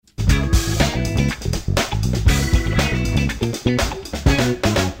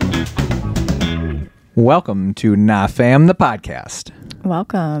Welcome to Nah Fam, the podcast.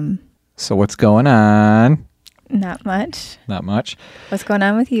 Welcome. So what's going on? Not much. Not much. What's going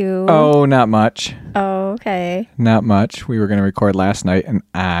on with you? Oh, not much. Oh, okay. Not much. We were going to record last night and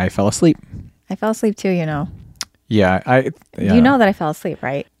I fell asleep. I fell asleep too, you know. Yeah. You know that I fell asleep,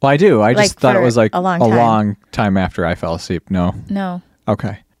 right? Well, I do. I just thought it was like a long time after I fell asleep. No. No.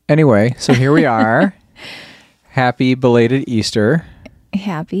 Okay. Anyway, so here we are. Happy belated Easter.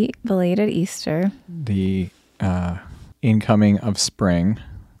 Happy belated Easter. The incoming of spring.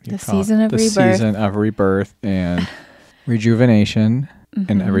 The season of rebirth. The season of rebirth and rejuvenation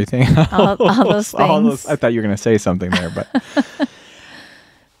and everything. All those things. I thought you were going to say something there, but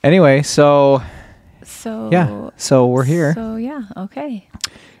anyway, so we're here. So yeah, okay.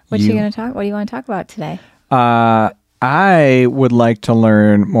 What do you want to talk about today? I would like to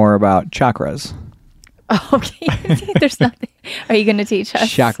learn more about chakras. Okay. There's nothing. Are you going to teach us?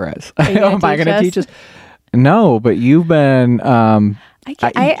 Chakras. Am I going to teach us? No, but you've been...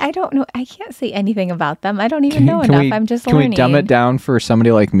 I don't know. I can't say anything about them. I don't even know enough. I'm just learning. Can we dumb it down for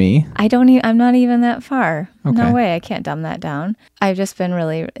somebody like me? I'm not even that far. Okay. No way. I can't dumb that down. I've just been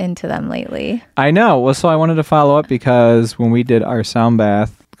really into them lately. I know. Well, so I wanted to follow up because when we did our sound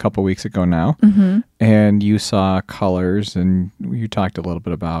bath a couple weeks ago now, and you saw colors and you talked a little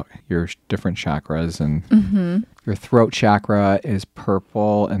bit about your different chakras and your throat chakra is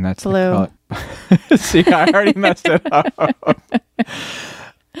purple and that's blue. The color. See, I already messed it up.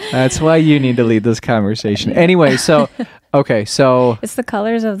 That's why you need to lead this conversation. Anyway, so it's the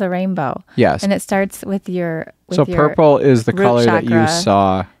colors of the rainbow. Yes. And it starts with your purple is the color that you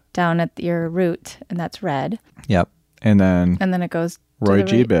saw down at your root, and that's red. Yep. And then it goes Roy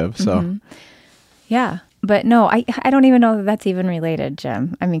G. Biv. So yeah. But no, I don't even know that that's even related,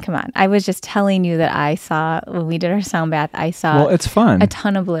 Jim. I mean, come on. I was just telling you that I saw, when we did our sound bath, I saw well, it's fun. A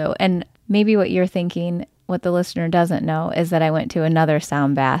ton of blue. And maybe what you're thinking, what the listener doesn't know, is that I went to another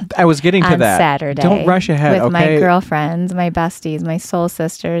sound bath. I was getting to that. Saturday. Don't rush ahead, with okay? my girlfriends, my besties, my soul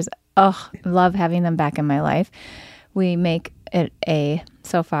sisters. Oh, love having them back in my life. We make it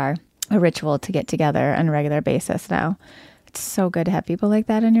so far a ritual to get together on a regular basis now. It's so good to have people like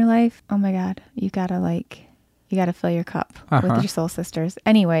that in your life. Oh my God. You gotta fill your cup with your soul sisters.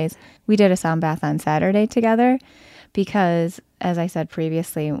 Anyways, we did a sound bath on Saturday together because, as I said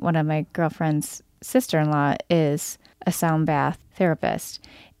previously, one of my girlfriend's sister-in-law is a sound bath therapist.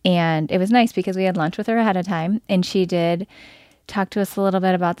 And it was nice because we had lunch with her ahead of time, and she did talk to us a little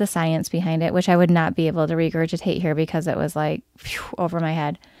bit about the science behind it, which I would not be able to regurgitate here because it was like over my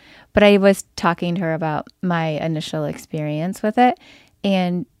head. But I was talking to her about my initial experience with it.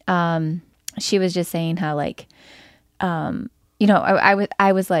 And she was just saying how, like, I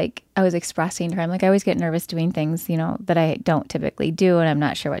was expressing to her, I'm like, I always get nervous doing things, that I don't typically do, and I'm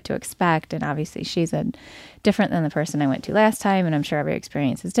not sure what to expect. And obviously she's different than the person I went to last time, and I'm sure every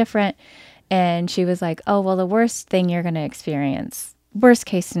experience is different. And she was like, oh, well, the worst thing you're going to experience, worst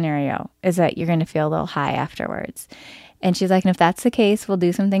case scenario, is that you're going to feel a little high afterwards. And she's like, and if that's the case, we'll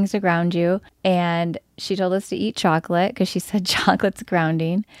do some things to ground you. And she told us to eat chocolate because she said chocolate's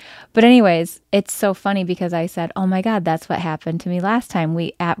grounding. But anyways, it's so funny because I said, oh my God, that's what happened to me last time.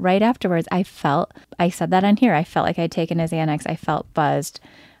 Right afterwards, I said that on here. I felt like I'd taken a Xanax. I felt buzzed.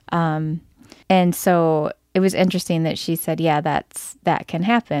 And so it was interesting that she said, yeah, that can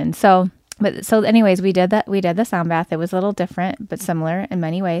happen. So anyways, we did that. We did the sound bath. It was a little different, but similar in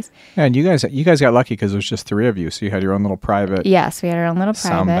many ways. Yeah, and you guys got lucky because it was just 3 of you, so you had your own little private. Yes, we had our own little private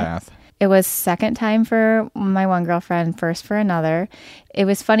sound bath. It was second time for my one girlfriend, first for another. It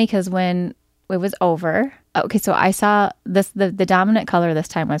was funny because when it was over, okay, so I saw this. The dominant color this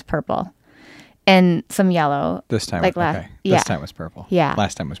time was purple, and some yellow. This time, okay. This time was purple. Yeah.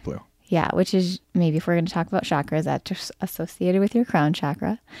 Last time was blue. Yeah, which is maybe if we're going to talk about chakras, that's associated with your crown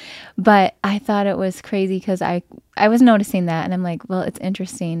chakra. But I thought it was crazy because I was noticing that, and I'm like, well, it's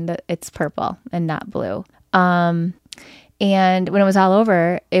interesting that it's purple and not blue. And when it was all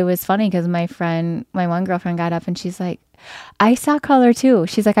over, it was funny because my one girlfriend got up and she's like, I saw color too.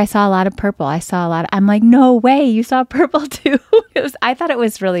 She's like, I saw a lot of purple. I'm like, no way, you saw purple too. I thought it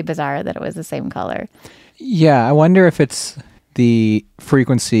was really bizarre that it was the same color. Yeah, I wonder if it's the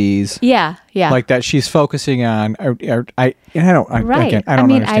frequencies, yeah, like that she's focusing on. I don't understand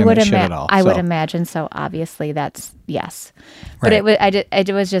that shit at all. I would imagine so. Obviously, that's yes, but right.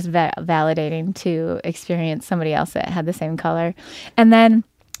 it was just validating to experience somebody else that had the same color. And then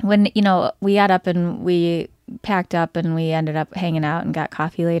when we got up and we packed up and we ended up hanging out and got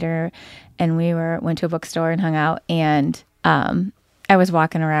coffee later, and we went to a bookstore and hung out. And I was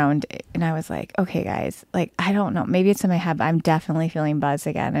walking around and I was like, okay, guys, like, I don't know. Maybe it's in my head, but I'm definitely feeling buzzed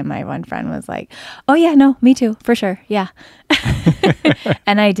again. And my one friend was like, oh, yeah, no, me too, for sure. Yeah.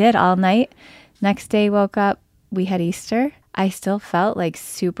 And I did all night. Next day, woke up. We had Easter. I still felt like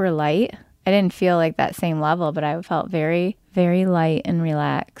super light. I didn't feel like that same level, but I felt very, very light and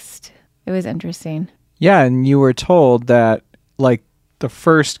relaxed. It was interesting. Yeah, and you were told that like the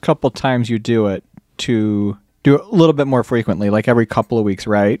first couple times you do it to do it a little bit more frequently, like every couple of weeks,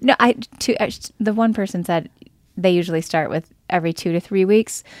 right? No, the one person said they usually start with every 2 to 3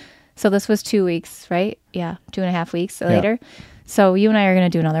 weeks. So this was 2 weeks, right? Yeah, 2.5 weeks later. So you and I are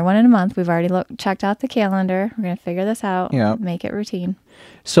going to do another one in a month. We've already checked out the calendar. We're going to figure this out. Yeah. Make it routine.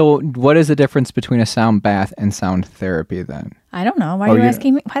 So what is the difference between a sound bath and sound therapy then? I don't know. Why are you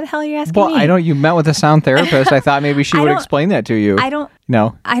asking me? Why the hell are you asking me? Well, I don't. You met with a sound therapist. I thought maybe she would explain that to you. I don't.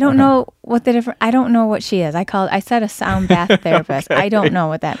 No. I don't know what the difference. I don't know what she is. I said a sound bath therapist. Okay. I don't know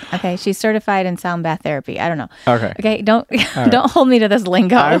what that. Okay, she's certified in sound bath therapy. I don't know. Okay. Okay. Don't hold me to this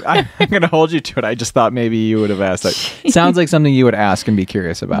lingo. I'm going to hold you to it. I just thought maybe you would have asked. That. Sounds like something you would ask and be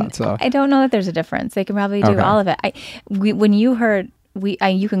curious about. So I don't know that there's a difference. They can probably do all of it. When you heard.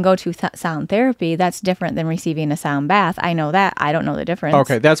 You can go to sound therapy. That's different than receiving a sound bath. I know that. I don't know the difference.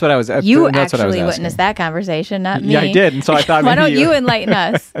 Okay, that's what I was. You that's actually what I was witnessed that conversation, not me. Yeah, I did. And so I thought, why don't you enlighten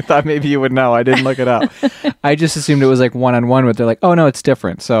us? I thought maybe you would know. I didn't look it up. I just assumed it was like one-on-one, but they're like, oh no, it's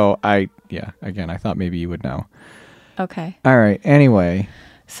different. So again, I thought maybe you would know. Okay. All right. Anyway.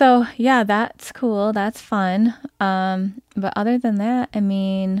 So yeah, that's cool. That's fun. But other than that, I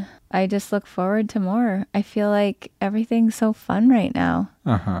mean, I just look forward to more. I feel like everything's so fun right now.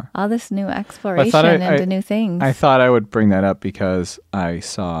 All this new exploration into new things. I thought I would bring that up because I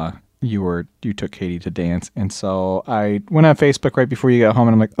saw you took Katie to dance, and so I went on Facebook right before you got home,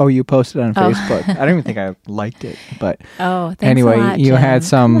 and I'm like, oh, you posted on Facebook. I don't even think I liked it, but thanks anyway, a lot, you Jim. had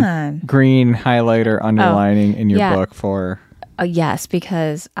some green highlighter underlining in your book for. Yes,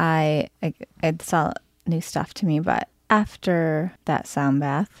 because it's all new stuff to me, but after that sound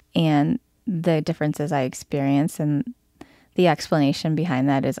bath and the differences I experienced and the explanation behind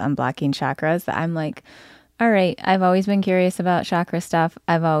that is unblocking chakras, that I'm like, all right, I've always been curious about chakra stuff.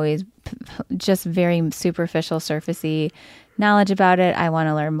 I've always just very superficial, surfacey knowledge about it. I want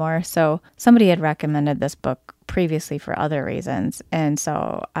to learn more. So somebody had recommended this book previously for other reasons. And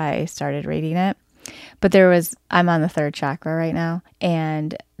so I started reading it. But I'm on the third chakra right now,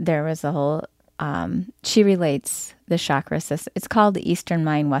 and there was a whole, she relates the chakra system. It's called the Eastern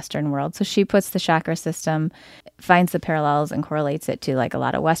Mind, Western World. So she puts the chakra system, finds the parallels and correlates it to like a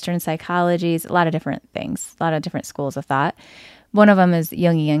lot of Western psychologies, a lot of different things, a lot of different schools of thought. One of them is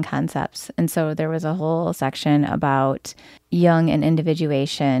Jungian concepts. And so there was a whole section about Jung and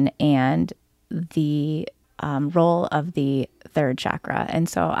individuation and the role of the third chakra. And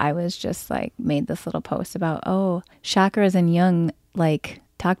so I was just like, made this little post about, chakras and Jung, like,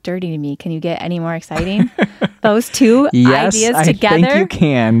 talk dirty to me. Can you get any more exciting? Those two ideas together? Yes, I think you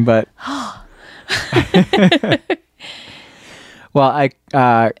can, but... Well,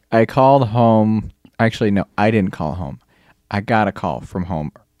 I called home. Actually, no, I didn't call home. I got a call from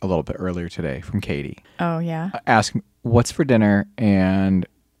home a little bit earlier today from Katie. Oh, yeah? Asking what's for dinner and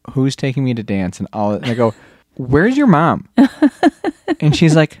who's taking me to dance and all that. And I go, where's your mom? And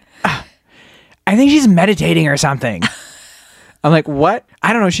she's like, I think she's meditating or something. I'm like, what?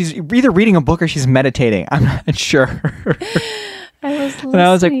 I don't know. She's either reading a book or she's meditating. I'm not sure. I was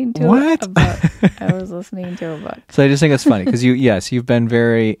listening to what? A book. I was listening to a book. So I just think it's funny because you've been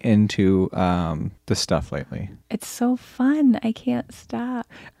very into this stuff lately. It's so fun. I can't stop.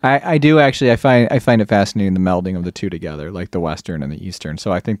 I do actually. I find it fascinating the melding of the two together, like the Western and the Eastern.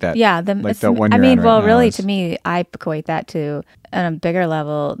 So I think that the one. Really, to me, I equate that to on a bigger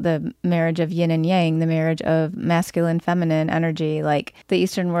level the marriage of yin and yang, the marriage of masculine, feminine energy. Like the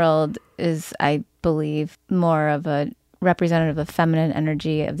Eastern world is, I believe, more of a representative of feminine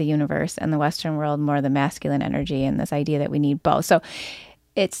energy of the universe, and the Western world more the masculine energy, and this idea that we need both. So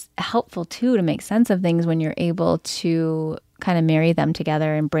it's helpful too to make sense of things when you're able to kind of marry them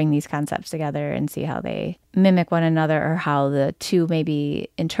together and bring these concepts together and see how they mimic one another, or how the two maybe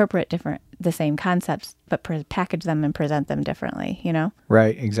interpret the same concepts but package them and present them differently, you know?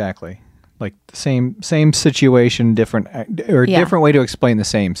 Right, exactly. Like the same situation, different way to explain the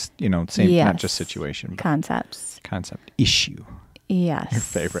same, not just situation, but concept issue. Yes. Your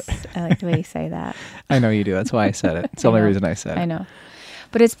favorite. I like the way you say that. I know you do. That's why I said it. It's the only reason I said it. I know.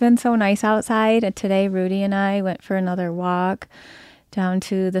 But it's been so nice outside. And today, Rudy and I went for another walk down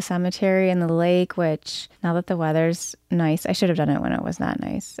to the cemetery and the lake, which now that the weather's nice, I should have done it when it was not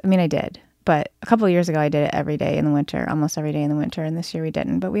nice. I mean, I did. But a couple of years ago, I did it every day in the winter, almost every day in the winter. And this year we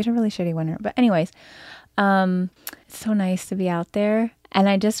didn't, but we had a really shitty winter. But anyways, it's so nice to be out there. And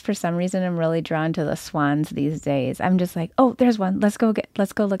I just, for some reason, I'm really drawn to the swans these days. I'm just like, oh, there's one. Let's go look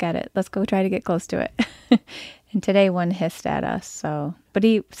at it. Let's go try to get close to it. And today one hissed at us. So, but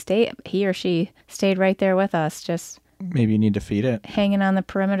he or she stayed right there with us, just Maybe you need to feed it. hanging on the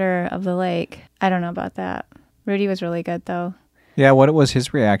perimeter of the lake. I don't know about that. Rudy was really good though. Yeah, what was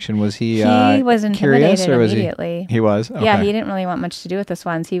his reaction? Was he was curious, intimidated or was immediately. He was? Okay. Yeah, he didn't really want much to do with the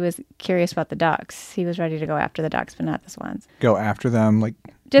swans. He was curious about the ducks. He was ready to go after the ducks, but not the swans. Go after them, like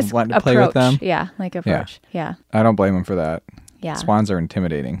Just wanting to approach. play with them? Yeah, like approach. Yeah. I don't blame him for that. Yeah. Swans are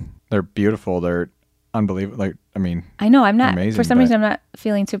intimidating. They're beautiful. They're unbelievable. Like, I mean, I know. I'm not, amazing, for some but- reason, I'm not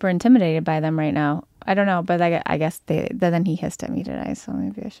feeling super intimidated by them right now. I don't know, but I guess then he hissed at me today, so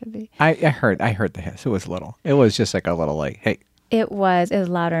maybe I should be. I heard the hiss. It was little. It was just like a little like, hey. It was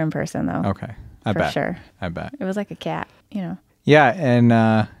louder in person though. Okay. I for bet. sure. I bet. It was like a cat, you know. Yeah,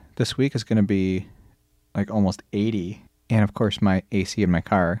 and this week is going to be like almost 80. And of course, my AC in my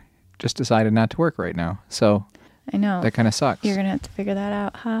car just decided not to work right now. So I know. that kind of sucks. You're going to have to figure that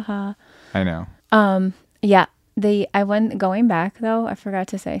out. Ha ha. I know. Yeah. I went going back though, I forgot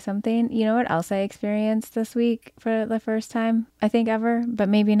to say something. You know what else I experienced this week for the first time, I think ever, but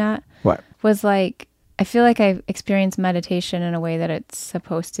maybe not, What? was like, I feel like I've experienced meditation in a way that it's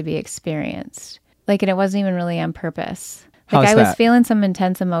supposed to be experienced. Like, and it wasn't even really on purpose. Like, How's I was that? feeling some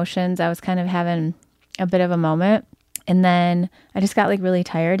intense emotions. I was kind of having a bit of a moment. And then I just got like really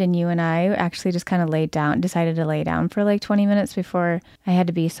tired, and you and I actually just kind of decided to lay down for like 20 minutes before I had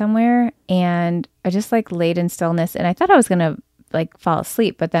to be somewhere. And I just like laid in stillness, and I thought I was going to like fall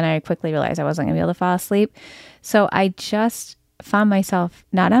asleep, but then I quickly realized I wasn't going to be able to fall asleep. So I just found myself,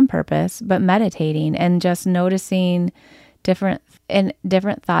 not on purpose, but meditating and just noticing different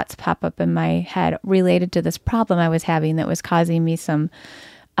thoughts pop up in my head related to this problem I was having that was causing me some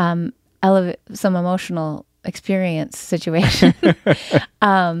emotional experience situation.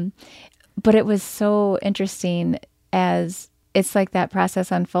 But it was so interesting as it's like that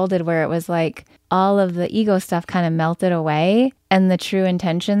process unfolded, where it was like all of the ego stuff kind of melted away, and the true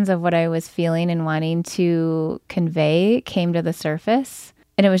intentions of what I was feeling and wanting to convey came to the surface.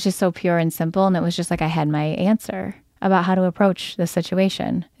 And it was just so pure and simple. And it was just like I had my answer about how to approach the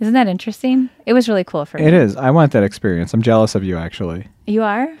situation. Isn't that interesting? It was really cool for me. It is. I want that experience. I'm jealous of you, actually. You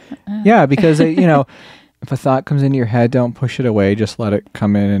are? Yeah, because, if a thought comes into your head, don't push it away. Just let it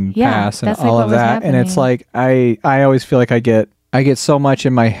come in and pass and that's like all what of was that. And it's happening. like, I always feel like I get so much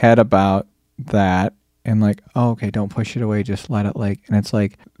in my head about that. And like, oh, okay, don't push it away. Just let it and it's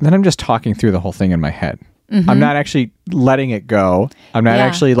like, then I'm just talking through the whole thing in my head. Mm-hmm. I'm not actually letting it go. I'm not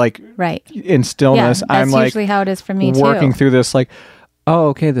actually right in stillness. that's I'm like usually how it is for me working too. through this like, oh,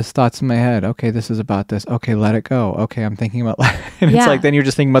 okay, this thought's in my head. Okay, this is about this. Okay, let it go. Okay, I'm thinking about and it's like then you're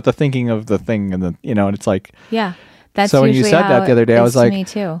just thinking about the thinking of the thing, and then and it's like That's so when you usually said how that the other day, it I was is to like, me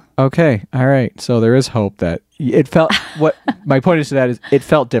too. okay, all right. So there is hope that it felt what my point is to that is it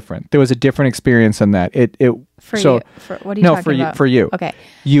felt different. There was a different experience in that. It For so you, what are you talking about? For you. Okay.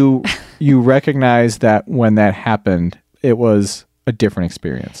 You recognize that when that happened, it was a different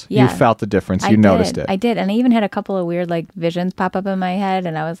experience. Yeah. You felt the difference. You noticed it. I did. And I even had a couple of weird like visions pop up in my head,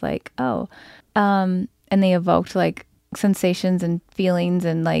 and I was like, oh, and they evoked like sensations and feelings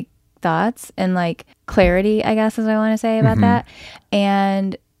and like thoughts and like clarity, I guess is what I want to say about that.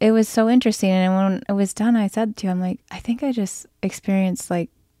 And it was so interesting. And when it was done, I said to you, I'm like, I think I just experienced like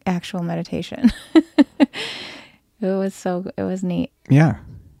actual meditation. It was neat. Yeah.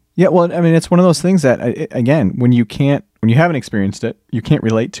 Yeah. Well, I mean, it's one of those things that, again, when you haven't experienced it, you can't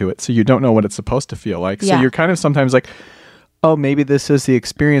relate to it. So you don't know what it's supposed to feel like. So you're kind of sometimes like, oh, maybe this is the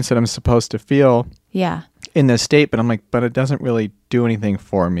experience that I'm supposed to feel in this state. But I'm like, but it doesn't really do anything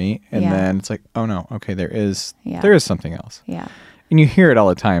for me. And then it's like, oh no, okay, there is something else. Yeah. And you hear it all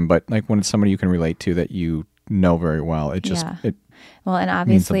the time, but like when it's somebody you can relate to that you know very well, it just, well, and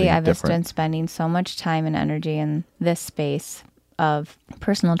obviously I've different. been spending so much time and energy in this space of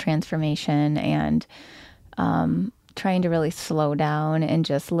personal transformation and trying to really slow down and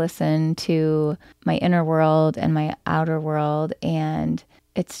just listen to my inner world and my outer world. And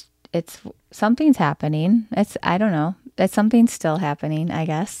it's something's happening. I don't know. It's something still happening, I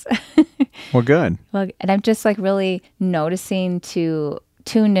guess. well, good. Well, and I'm just like really noticing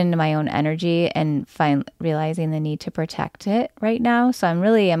tuned into my own energy and realizing the need to protect it right now. So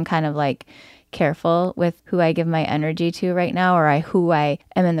I'm kind of like careful with who I give my energy to right now, or who I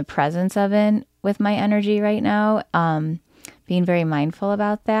am in the presence of with my energy right now. Being very mindful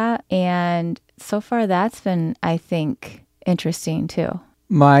about that. And so far that's been, I think, interesting too.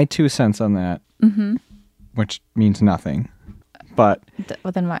 My 2 cents on that, which means nothing, but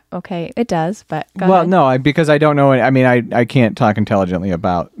Well, then what? Okay, it does, but go well, ahead. no, because I don't know. I mean, I can't talk intelligently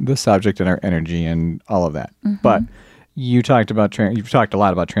about the subject and our energy and all of that. But you talked about you've talked a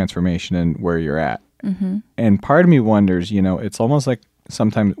lot about transformation and where you're at. And part of me wonders, it's almost like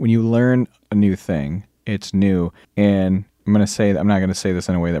sometimes when you learn a new thing, it's new. And I'm not going to say this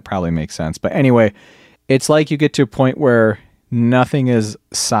in a way that probably makes sense. But anyway, it's like you get to a point where nothing is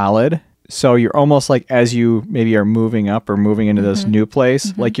solid. So you're almost like, as you maybe are moving up or moving into this new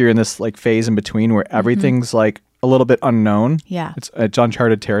place, like you're in this like phase in between where everything's like a little bit unknown. Yeah. It's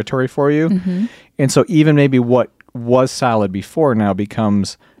uncharted territory for you. And so even maybe what was solid before now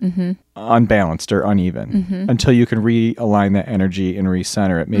becomes unbalanced or uneven until you can realign that energy and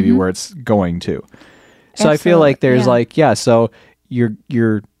recenter it maybe where it's going to. So I feel like there's so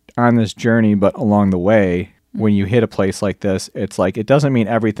you're on this journey, but along the way, when you hit a place like this, it's like, it doesn't mean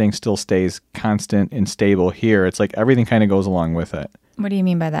everything still stays constant and stable here. It's like everything kind of goes along with it. What do you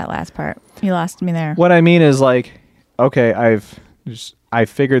mean by that last part? You lost me there. What I mean is like, okay, I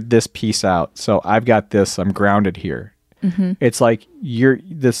figured this piece out. So I've got this, I'm grounded here. It's like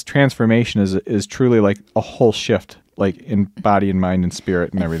this transformation is truly like a whole shift, like in body and mind and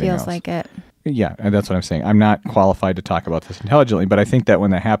spirit and everything else. Feels like it. Yeah, and that's what I'm saying. I'm not qualified to talk about this intelligently, but I think that when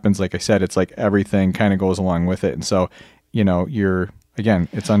that happens, like I said, it's like everything kind of goes along with it. And so,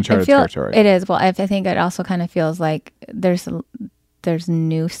 it's uncharted territory. It is. Well, I think it also kind of feels like there's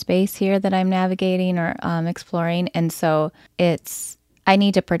new space here that I'm navigating or exploring. And so I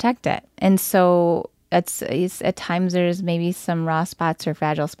need to protect it. And so it's at times there's maybe some raw spots or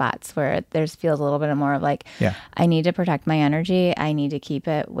fragile spots where feels a little bit more of like, I need to protect my energy. I need to keep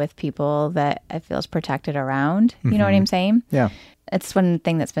it with people that it feels protected around. You know what I'm saying? Yeah. It's one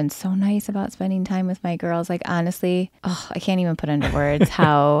thing that's been so nice about spending time with my girls. Like, honestly, I can't even put into words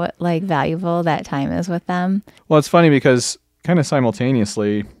how like valuable that time is with them. Well, it's funny because kind of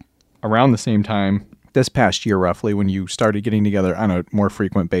simultaneously around the same time, this past year roughly, when you started getting together on a more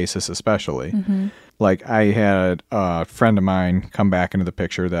frequent basis, especially, like I had a friend of mine come back into the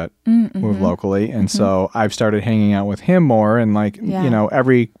picture that moved locally. And so I've started hanging out with him more and like,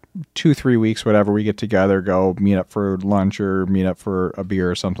 every 2-3 weeks, whatever, we get together, go meet up for lunch or meet up for a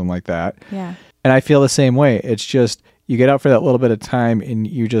beer or something like that. Yeah. And I feel the same way. It's just, you get out for that little bit of time and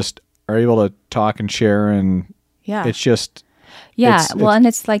you just are able to talk and share and it's just... Yeah. And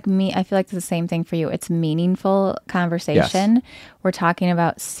it's like I feel like it's the same thing for you. It's meaningful conversation. Yes. We're talking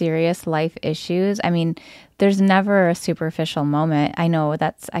about serious life issues. I mean, there's never a superficial moment. I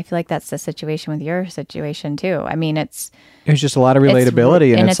feel like that's the situation with your situation too. I mean, it's just a lot of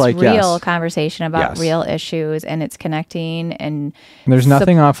relatability and it's like real conversation about real issues and it's connecting and there's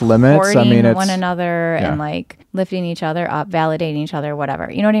nothing off limits. I mean, it's one another and like lifting each other up, validating each other,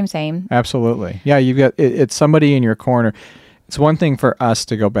 whatever. You know what I'm saying? Absolutely. Yeah. You've got, it's somebody in your corner. It's one thing for us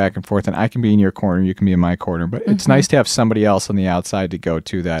to go back and forth and I can be in your corner, you can be in my corner, but it's nice to have somebody else on the outside to go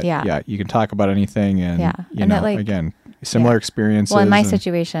to that. Yeah. You can talk about anything and, again, similar experiences. Well, in my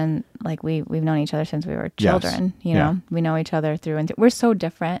situation, like we've known each other since we were children, you know, we know each other through and through. We're so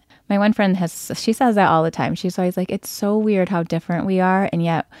different. My one friend she says that all the time. She's always like, it's so weird how different we are. And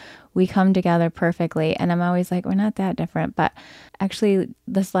yet we come together perfectly. And I'm always like, we're not that different. But actually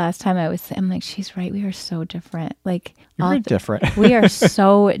this last time I'm like, she's right. We are so different. Like you're different. We are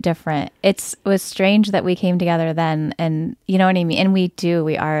so different. It was strange that we came together then. And you know what I mean? And we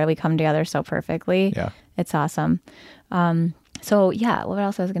come together so perfectly. Yeah. It's awesome. So yeah, what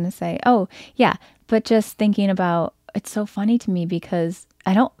else I was going to say? Oh yeah. But just thinking about, it's so funny to me because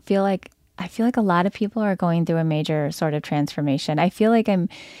I feel like a lot of people are going through a major sort of transformation. I feel like I'm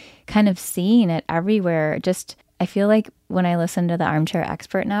kind of seeing it everywhere. I feel like when I listen to the Armchair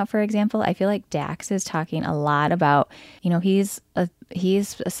Expert now, for example, I feel like Dax is talking a lot about, he's a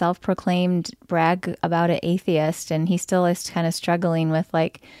self-proclaimed brag about it atheist, and he still is kind of struggling with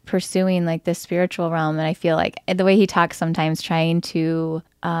like pursuing like this spiritual realm. And I feel like the way he talks sometimes trying to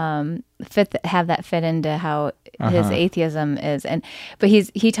have that fit into how his atheism is, but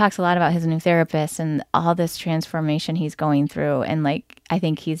he talks a lot about his new therapist and all this transformation he's going through, and like I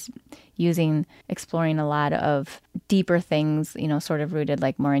think he's exploring a lot of deeper things, sort of rooted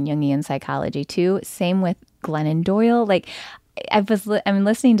like more in Jungian psychology too. Same with Glennon Doyle. Like I'm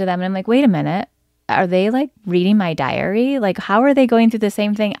listening to them and I'm like, wait a minute. Are they like reading my diary? Like, how are they going through the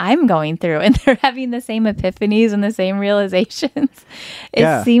same thing I'm going through? And they're having the same epiphanies and the same realizations.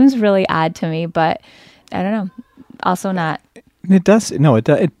 It seems really odd to me, but I don't know. Also not. It does. No,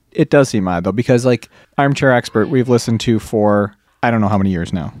 it does seem odd though, because like Armchair Expert, we've listened to for, I don't know how many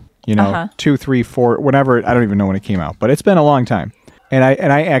years now, 2, 3, 4, whatever. I don't even know when it came out, but it's been a long time. And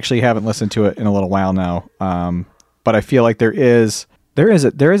I actually haven't listened to it in a little while now. But I feel like there is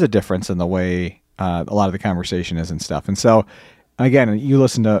a difference in the way a lot of the conversation is and stuff. And so, again, you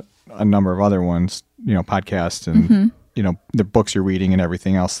listen to a number of other ones, podcasts and the books you're reading and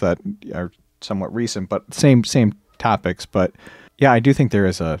everything else that are somewhat recent, but same topics. But yeah, I do think there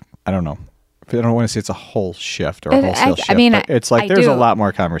is I don't know. I don't want to say it's a whole shift or a wholesale shift. But it's like there's a lot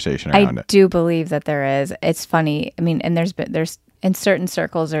more conversation around it. I do believe that there is. It's funny. I mean, and there's in certain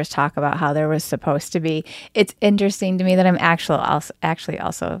circles, there's talk about how there was supposed to be. It's interesting to me that I'm actually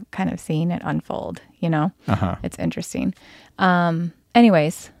also kind of seeing it unfold. It's interesting.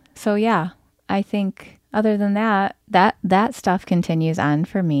 Anyways, so yeah, I think other than that stuff continues on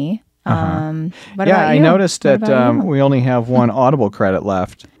for me. What about you? I noticed that we only have one Audible credit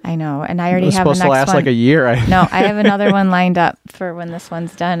left. I know, and I already have the next one. Supposed to last like a year. No, I have another one lined up for when this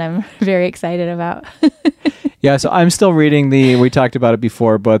one's done. I'm very excited about. Yeah, so I'm still reading we talked about it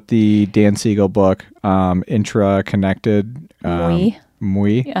before, but the Dan Siegel book, Intra-Connected.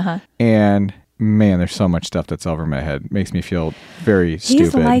 Muy. And man, there's so much stuff that's over my head. Makes me feel very stupid.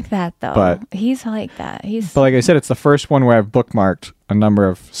 He's like that, though. He's like that. But like I said, it's the first one where I've bookmarked a number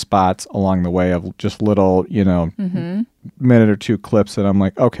of spots along the way of just little, minute or two clips that I'm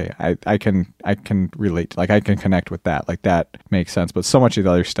like, okay, I can relate. Like I can connect with that. Like that makes sense. But so much of the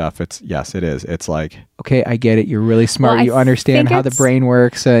other stuff, it is. It's like, okay, I get it. You're really smart. You understand how the brain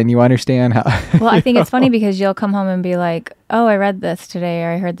works and you understand how. Well, I think it's funny because you'll come home and be like, oh, I read this today or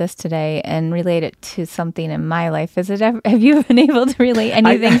I heard this today and relate it to something in my life. Have you been able to relate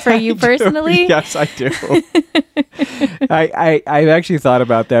anything for you personally? Yes, I do. I've actually thought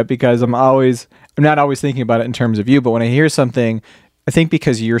about that because I'm not always thinking about it in terms of you, but when I hear something, I think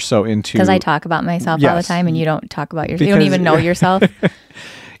because you're so into... Because I talk about myself all the time and you don't talk about yourself. You don't even know yourself.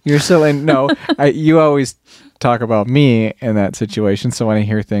 You're so... you always talk about me in that situation. So when I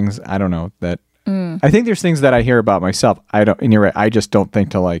hear things, I don't know that... I think there's things that I hear about myself. And you're right. I just don't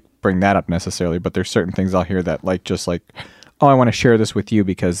think to bring that up necessarily, but there's certain things I'll hear that oh, I want to share this with you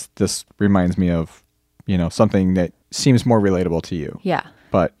because this reminds me of, something that seems more relatable to you. Yeah.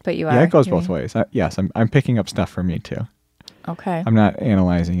 But you are. Yeah, it goes both ways. Yes, I'm picking up stuff for me too. Okay. I'm not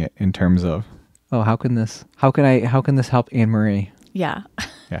analyzing it in terms of, oh, how can this help Anne Marie? Yeah.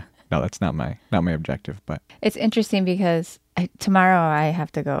 Yeah. No, that's not my objective, but it's interesting because tomorrow I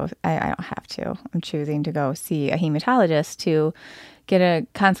have to go. I don't have to. I'm choosing to go see a hematologist to get a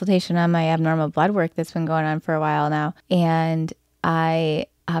consultation on my abnormal blood work that's been going on for a while now. And I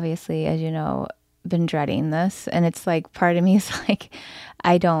obviously, as you know, been dreading this, and it's like part of me is like,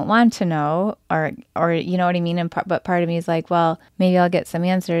 I don't want to know, or you know what I mean. But part of me is like, well, maybe I'll get some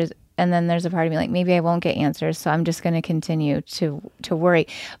answers. And then there's a part of me like, maybe I won't get answers. So I'm just going to continue to worry.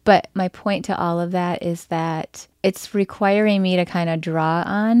 But my point to all of that is that it's requiring me to kind of draw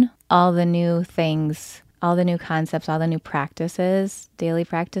on all the new things, all the new concepts, all the new practices, daily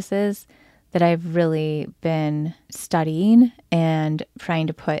practices that I've really been studying and trying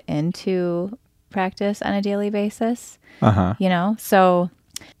to put into practice on a daily basis. So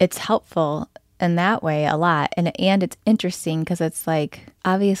it's helpful in that way a lot. And it's interesting because it's like,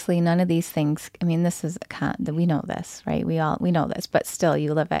 obviously none of these things, I mean, this is, we know this, right? We know this, but still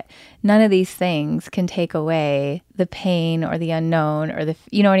you live it. None of these things can take away the pain or the unknown or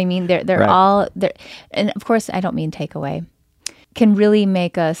you know what I mean? They're right. All there. And of course, I don't mean take away, can really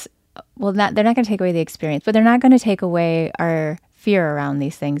make us, they're not going to take away the experience, but they're not going to take away our fear around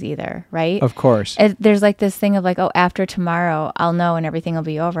these things either, right? Of course. There's like this thing of like, oh, after tomorrow, I'll know and everything will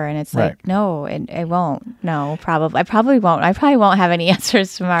be over. And it's like, no, it won't. No, probably. I probably won't. I probably won't have any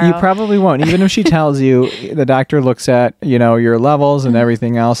answers tomorrow. You probably won't. Even if she tells you, the doctor looks at, your levels and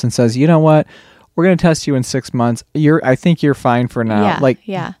everything else and says, you know what, we're going to test you in 6 months. I think you're fine for now.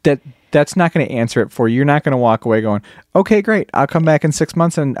 Yeah. That's not going to answer it for you. You're not going to walk away going, okay, great. I'll come back in 6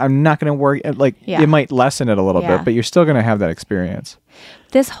 months and I'm not going to worry. It might lessen it a little bit, but you're still going to have that experience.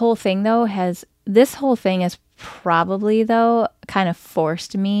 This whole thing has probably though kind of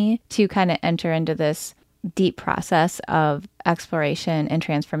forced me to kind of enter into this deep process of exploration and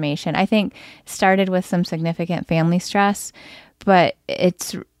transformation. I think started with some significant family stress, but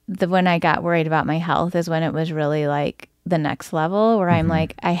when I got worried about my health is when it was really like the next level where I'm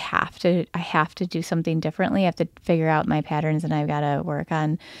like, I have to do something differently. I have to figure out my patterns and I've got to work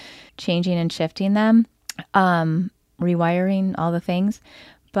on changing and shifting them, rewiring all the things.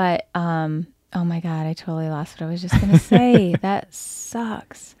 But, oh my God, I totally lost what I was just going to say. That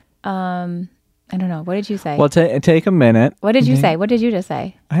sucks. I don't know. What did you say? Well, take a minute. What did you say? What did you just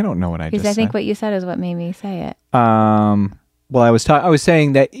say? I don't know what I just said. Because I think what you said is what made me say it. Well, I was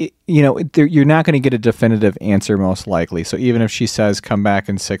saying that you're not going to get a definitive answer most likely. So even if she says come back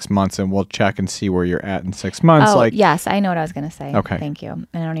in 6 months and we'll check and see where you're at in 6 months, Oh, yes, I know what I was going to say. Okay. Thank you. And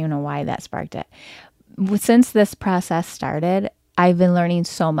I don't even know why that sparked it. Since this process started, I've been learning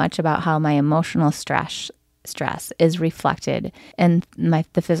so much about how my emotional stress is reflected in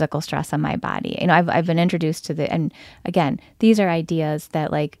the physical stress on my body. I've been introduced to and again, these are ideas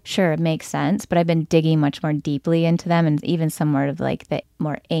that like, sure, it makes sense, but I've been digging much more deeply into them, and even somewhat of like the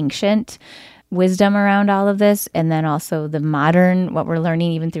more ancient wisdom around all of this. And then also the modern, what we're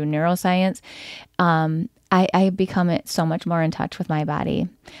learning even through neuroscience. I become so much more in touch with my body.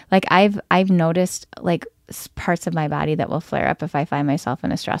 Like I've noticed like parts of my body that will flare up if I find myself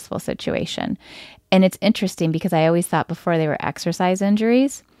in a stressful situation. And it's interesting because I always thought before they were exercise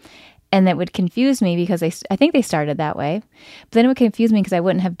injuries, and that would confuse me because I think they started that way. But then it would confuse me because I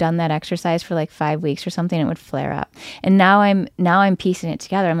wouldn't have done that exercise for like 5 weeks or something. And it would flare up. And now I'm piecing it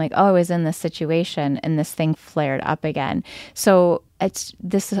together. I'm like, oh, I was in this situation and this thing flared up again. So it's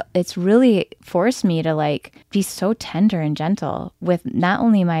really forced me to like be so tender and gentle with not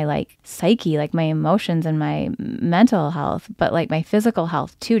only my like psyche, like my emotions and my mental health, but like my physical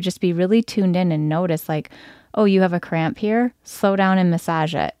health too. Just be really tuned in and notice like, oh, you have a cramp here? Slow down and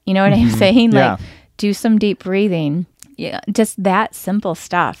massage it. You know what I'm saying? Yeah. Like do some deep breathing. Yeah, just that simple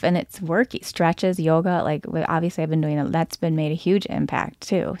stuff. And it's working. Stretches, yoga, like obviously I've been doing it. That's been made a huge impact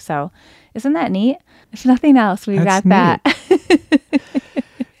too. So isn't that neat? If nothing else, we've got that.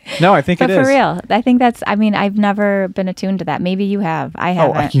 No, I think it is. But for real, I think I've never been attuned to that. Maybe you have. I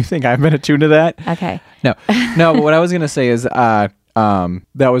haven't. Oh, you think I've been attuned to that? Okay. No, but what I was going to say is that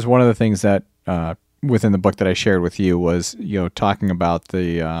was one of the things that within the book that I shared with you was, talking about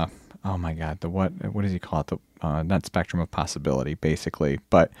the, oh my God, what does he call it? The not spectrum of possibility, basically.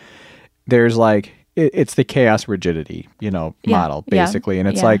 But there's like, it's the chaos rigidity, model, basically. And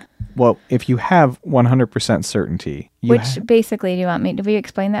it's like, well, if you have 100% certainty. Basically, did we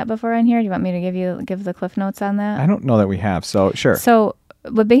explain that before on here? Do you want me to give the cliff notes on that? I don't know that we have, so sure. So,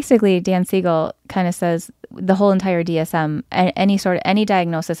 but basically, Dan Siegel kind of says the whole entire DSM, any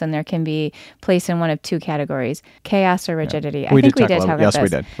diagnosis in there can be placed in one of two categories: chaos or rigidity. Yeah. I think we did talk about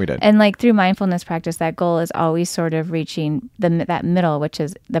this. Yes, we did. And like through mindfulness practice, that goal is always sort of reaching that middle, which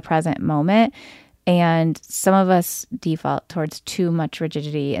is the present moment. And some of us default towards too much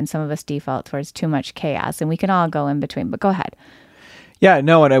rigidity, and some of us default towards too much chaos, and we can all go in between. But go ahead. Yeah,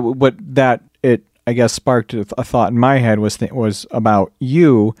 no, I guess sparked a thought in my head was about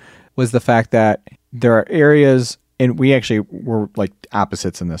you, was the fact that there are areas, and we actually were like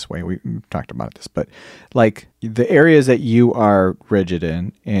opposites in this way. We talked about this, but like the areas that you are rigid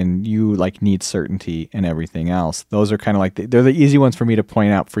in and you like need certainty and everything else, those are kind of like they're the easy ones for me to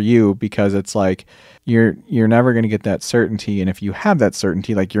point out for you, because it's like you're never going to get that certainty. And if you have that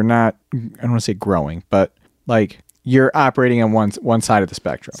certainty, like you're not, I don't want to say growing, but like you're operating on one side of the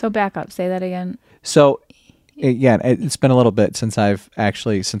spectrum. So back up, say that again. So again, it's been a little bit since I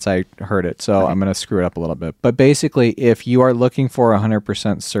heard it, so okay. I'm going to screw it up a little bit. But basically, if you are looking for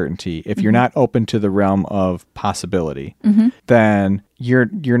 100% certainty, if you're not open to the realm of possibility, then you're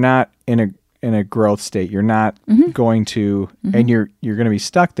not in a growth state. You're not going to, and you're going to be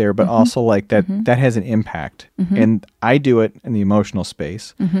stuck there. But also like that has an impact. And I do it in the emotional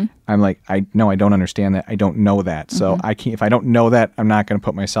space. I'm like, I don't understand that. I don't know that. So I can't. If I don't know that, I'm not going to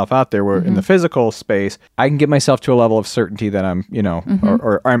put myself out there. Where in the physical space, I can get myself to a level of certainty that I'm,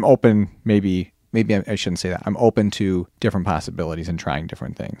 or I'm open. Maybe I shouldn't say that. I'm open to different possibilities and trying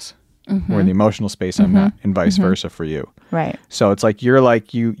different things. Where in the emotional space, I'm not, and vice versa for you. Right. So it's like you're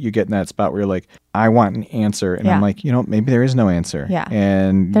like you get in that spot where you're like, I want an answer, and I'm like, maybe there is no answer. Yeah.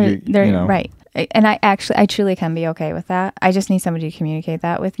 And right. And I truly can be okay with that. I just need somebody to communicate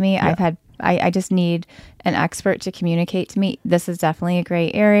that with me. Yeah. I just need an expert to communicate to me. This is definitely a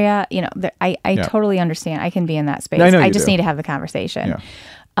gray area. I totally understand. I can be in that space. I just need to have the conversation. Yeah.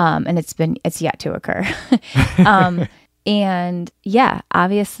 And it's yet to occur. And yeah,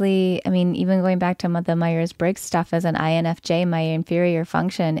 obviously, I mean, even going back to the Myers-Briggs stuff as an INFJ, my inferior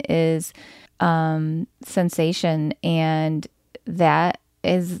function is sensation. And that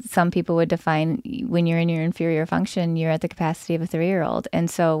is, some people would define, when you're in your inferior function, you're at the capacity of a 3-year-old. And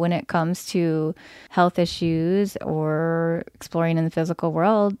so when it comes to health issues or exploring in the physical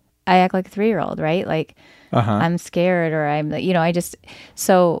world, I act like a 3-year-old, right? Like I'm scared, or I'm,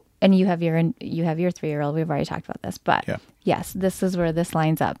 and you have your 3-year-old. We've already talked about this, but yes, this is where this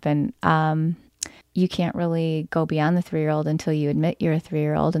lines up. And you can't really go beyond the 3-year-old until you admit you're a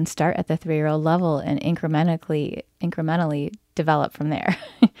 3-year-old and start at the 3-year-old level and incrementally develop from there.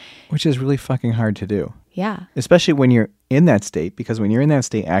 Which is really fucking hard to do. Yeah. Especially when you're in that state, because when you're in that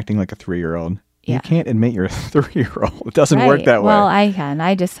state acting like a 3-year-old, Yeah. you can't admit you're a 3-year-old. It doesn't work that way. Well, I can.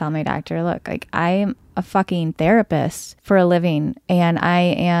 I just tell my doctor, look, like I'm a fucking therapist for a living, and I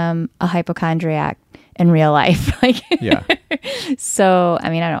am a hypochondriac in real life. Like, Yeah. So, I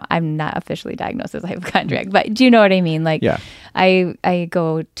mean, I'm not officially diagnosed as a hypochondriac, but do you know what I mean? Like, Yeah. I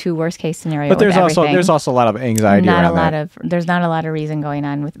go to worst case scenario. But there's also a lot of anxiety around that. There's not a lot of reason going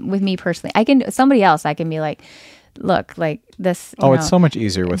on with me personally. Somebody else, I can be like, look, like this. It's so much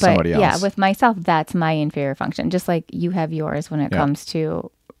easier with somebody else. Yeah, with myself, that's my inferior function. Just like you have yours when it comes to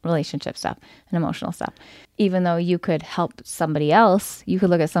relationship stuff and emotional stuff. Even though you could help somebody else, you could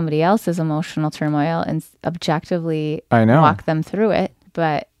look at somebody else's emotional turmoil and objectively walk them through it.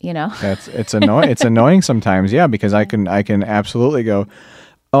 But it's annoying. It's annoying sometimes, because I can absolutely go,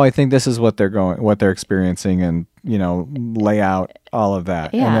 oh, I think this is what they're experiencing, and lay out all of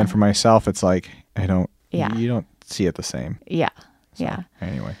that. Yeah. And then for myself, it's like you don't see it the same. Yeah. So, yeah.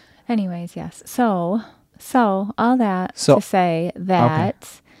 Anyways, yes. So all that to say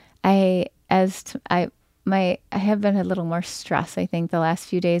that I have been a little more stressed, I think, the last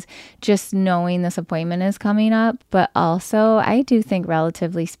few days, just knowing this appointment is coming up. But also, I do think,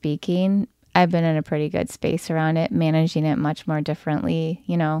 relatively speaking, I've been in a pretty good space around it, managing it much more differently,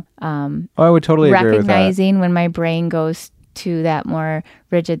 I would totally agree with that. Recognizing when my brain goes to that more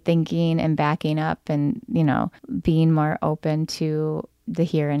rigid thinking and backing up and, being more open to the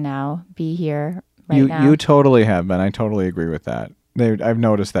here and now, be here right now. You totally have been. I totally agree with that. I've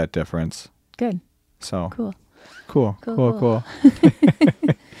noticed that difference. Good. So cool.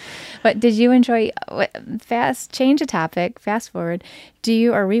 But did you enjoy, change a topic, fast forward,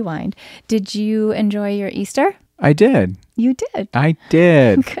 or rewind, did you enjoy your Easter? I did. You did? I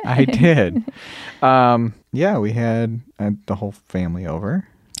did. Good. I did. We had the whole family over.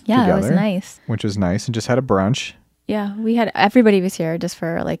 Yeah, together, it was nice. Which was nice, and just had a brunch. Yeah, everybody was here just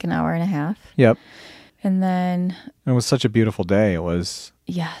for like an hour and a half. Yep. And then it was such a beautiful day. It was.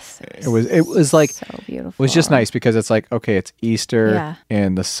 Yes. It was like so beautiful. It was just nice because it's like, okay, it's Easter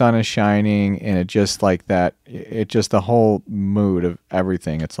and the sun is shining, and it just like that. It just the whole mood of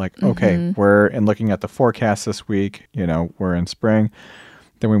everything. It's like, okay, we're looking at the forecast this week. We're in spring.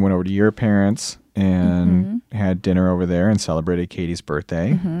 Then we went over to your parents and had dinner over there and celebrated Katie's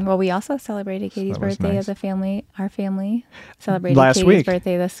birthday. Well, we also celebrated Katie's birthday as a family. Our family celebrated Katie's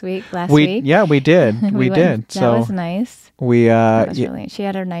birthday this week. Last week. Yeah, we did. we did. That was nice. That was really. She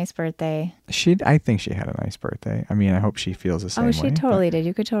had a nice birthday. I think she had a nice birthday. I mean, I hope she feels the same way. Oh, she totally did.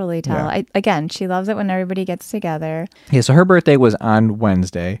 You could totally tell. Yeah. She loves it when everybody gets together. Yeah. So her birthday was on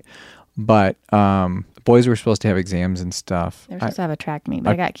Wednesday, but boys were supposed to have exams and stuff. They were supposed to have a track meet,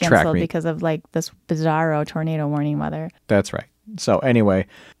 but it got canceled because of like this bizarro tornado warning weather. That's right. So anyway,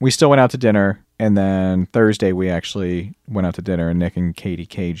 we still went out to dinner, and then Thursday we actually went out to dinner, and Nick and Katie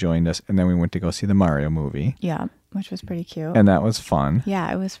K joined us, and then we went to go see the Mario movie. Yeah, which was pretty cute. And that was fun.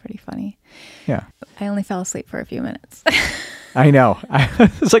 Yeah, it was pretty funny. Yeah. I only fell asleep for a few minutes. I know.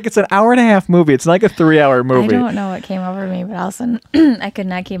 It's like it's an hour and a half movie. It's like a 3-hour movie. I don't know what came over me, but all of a sudden I could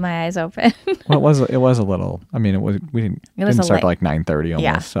not keep my eyes open. Well, it was a little. I mean, we didn't start till like 9:30 almost.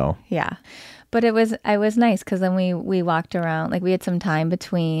 Yeah. So yeah, but it was nice because then we walked around. Like we had some time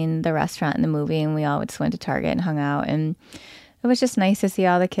between the restaurant and the movie, and we all just went to Target and hung out, and it was just nice to see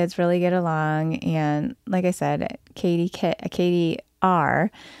all the kids really get along. And like I said, Katie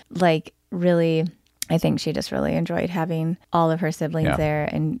R, like really. I think she just really enjoyed having all of her siblings there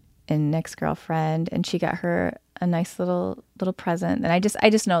and Nick's girlfriend, and she got her a nice little present. And I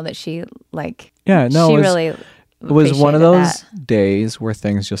just know that she like it was one of those days where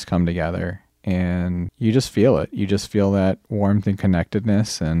things just come together and you just feel it. You just feel that warmth and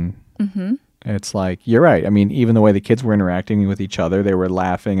connectedness, and it's like, you're right. I mean, even the way the kids were interacting with each other, they were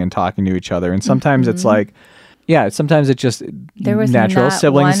laughing and talking to each other, and sometimes it's like. Yeah, sometimes it's just there was natural not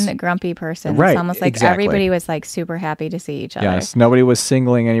siblings. One grumpy person. Right, it's almost like everybody was like super happy to see each other. Yes, nobody was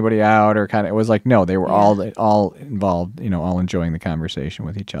singling anybody out or kind of. It was like no, they were all involved. All enjoying the conversation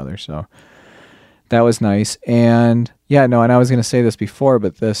with each other. So that was nice. And and I was going to say this before,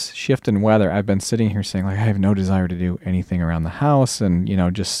 but this shift in weather, I've been sitting here saying like I have no desire to do anything around the house, and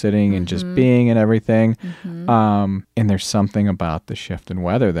just sitting and just being and everything. And there's something about the shift in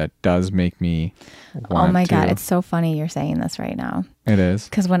weather that does make me want Oh my to. God, it's so funny you're saying this right now. It is.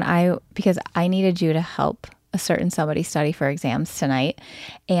 Because I needed you to help a certain somebody study for exams tonight,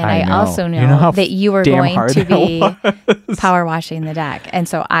 and I also know that you were going to be power washing the deck. And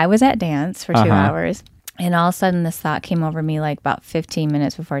so I was at dance for 2 hours. And all of a sudden, this thought came over me like about 15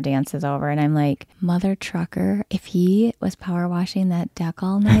 minutes before dance is over. And I'm like, mother trucker, if he was power washing that deck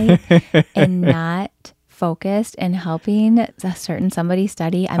all night and not focused and helping a certain somebody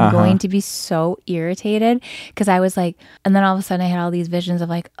study, I'm going to be so irritated because I was like, and then all of a sudden I had all these visions of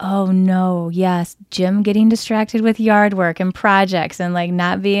like, oh no, yes, Jim getting distracted with yard work and projects and like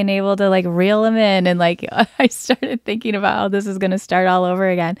not being able to like reel him in. And like, I started thinking about how this is going to start all over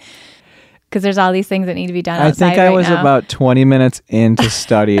again. Because there's all these things that need to be done outside. I think I was about 20 minutes into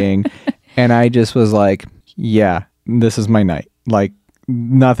studying, and I just was like, yeah, this is my night. Like,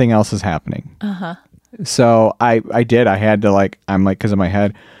 nothing else is happening. So I did. I had to like, I'm like, because in my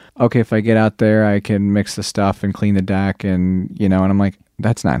head, okay, if I get out there, I can mix the stuff and clean the deck and, you know, and I'm like,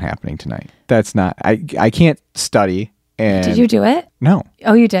 that's not happening tonight. That's not, I can't study. And did you do it? No.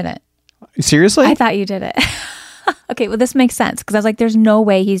 Oh, you didn't? Seriously? I thought you did it. Okay, well, this makes sense because I was like, there's no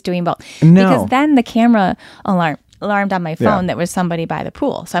way he's doing both. No. Because then the camera alarmed on my phone that was somebody by the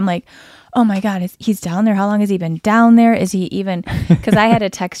pool. So I'm like, oh my God, he's down there. How long has he been down there? Is he even, because I had to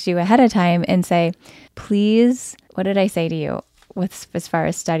text you ahead of time and say, please, what did I say to you with as far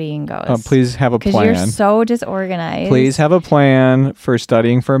as studying goes? Please have a plan. Because you're so disorganized. Please have a plan for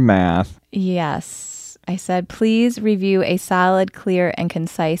studying for math. Yes. I said, please review a solid, clear, and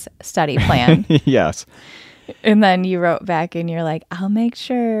concise study plan. Yes. And then you wrote back and you're like, I'll make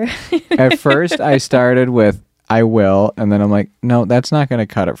sure. At first, I started with, I will. And then I'm like, no, that's not going to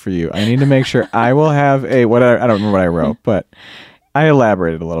cut it for you. I need to make sure I will have I don't remember what I wrote, but I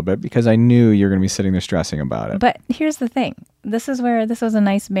elaborated a little bit because I knew you're going to be sitting there stressing about it. But here's the thing. This is where this was a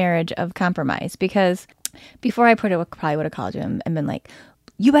nice marriage of compromise because before I probably would have called you and been like,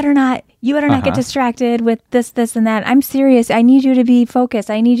 you better not get distracted with this, and that. I'm serious. I need you to be focused.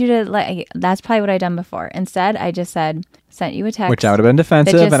 I need you to that's probably what I done before. Instead, I just sent you a text. Which I would have been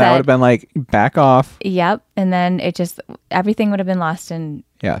defensive and I would have been like, back off. Yep. And then everything would have been lost in.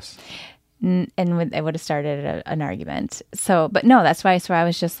 Yes. And it would have started an argument. So, but no, that's why. So I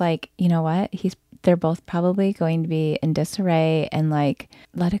was just like, you know what? They're both probably going to be in disarray and like,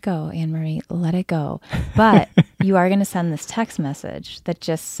 let it go, Anne-Marie, let it go. But you are going to send this text message that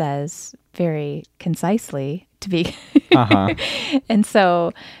just says very concisely to be. And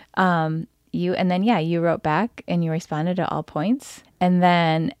so you wrote back and you responded to all points. And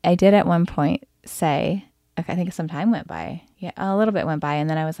then I did at one point say, I think some time went by. Yeah, a little bit went by. And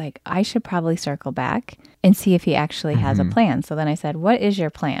then I was like, I should probably circle back and see if he actually has a plan. So then I said, what is your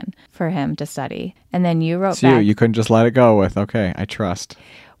plan for him to study? And then you wrote back. You couldn't just let it go with, okay, I trust.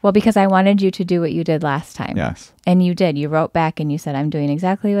 Well, because I wanted you to do what you did last time. Yes. And you did. You wrote back and you said, I'm doing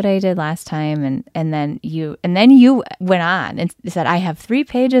exactly what I did last time. And then you went on and said, I have 3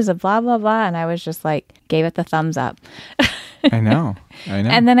 pages of blah, blah, blah. And I was just like, gave it the thumbs up. I know.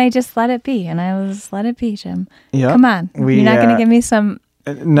 And then I just let it be. And I was, let it be, Jim. Yep. Come on. You're not going to give me some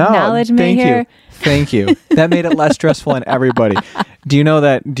acknowledgement here? Thank you. That made it less stressful on everybody. Do you know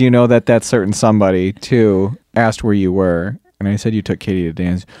that certain somebody, too, asked where you were? And I said you took Katie to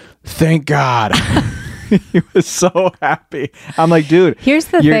dance. Thank God. He was so happy. I'm like, dude, you're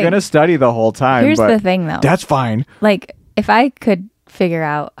going to study the whole time. Here's the thing, though. That's fine. Like, if I could figure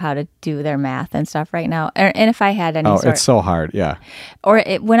out how to do their math and stuff right now, and if I had any it's so hard, yeah. Or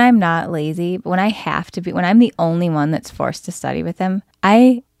when I'm not lazy, but when I have to be, when I'm the only one that's forced to study with him,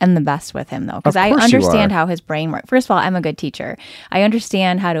 I am the best with him, though, because I understand how his brain works. First of all, I'm a good teacher. I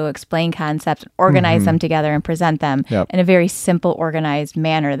understand how to explain concepts, organize them together, and present them in a very simple, organized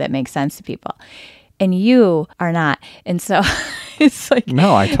manner that makes sense to people. And you are not. And so it's like,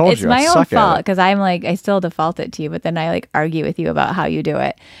 no, I told you, it's my own fault because I'm like, I still default it to you, but then I like argue with you about how you do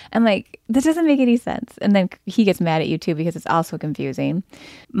it. I'm like, that doesn't make any sense. And then he gets mad at you too because it's also confusing.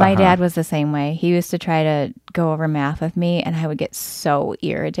 My dad was the same way. He used to try to go over math with me and I would get so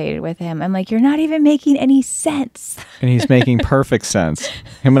irritated with him. I'm like, you're not even making any sense. And he's making perfect sense.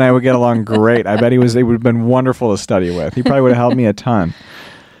 Him and I would get along great. I bet it would have been wonderful to study with. He probably would have helped me a ton.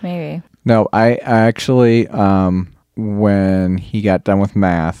 Maybe. No, I actually, when he got done with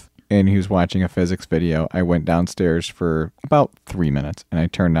math and he was watching a physics video, I went downstairs for about 3 minutes and I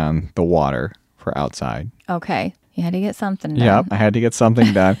turned on the water for outside. Okay. You had to get something done. Yep, I had to get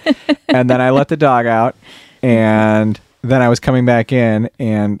something done. And then I let the dog out and then I was coming back in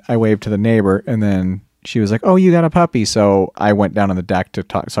and I waved to the neighbor and then she was like, oh, you got a puppy. So I went down on the deck to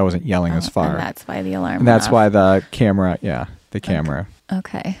talk so I wasn't yelling as far. And that's why the alarm And that's went why off. the camera.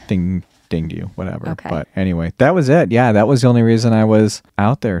 Okay. Dinged you, whatever. Okay. But anyway, that was it. Yeah, that was the only reason I was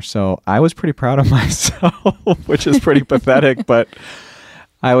out there. So I was pretty proud of myself, which is pretty pathetic. But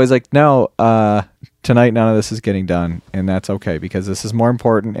I was like, no, tonight none of this is getting done. And that's okay because this is more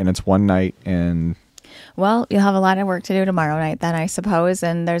important and it's one night. And well, you'll have a lot of work to do tomorrow night then, I suppose.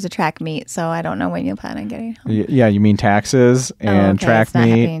 And there's a track meet. So I don't know when you'll plan on getting home. Yeah, you mean taxes and track it's not meet.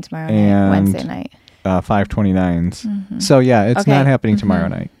 happening tomorrow night, Wednesday night. 529s. So yeah, it's not happening tomorrow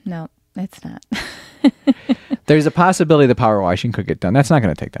night. No, it's not. There's a possibility the power washing could get done. That's not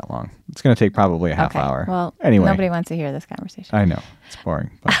going to take that long. It's going to take probably a half hour. Well, anyway, nobody wants to hear this conversation. I know it's boring,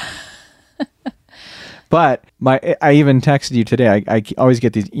 but I even texted you today. I always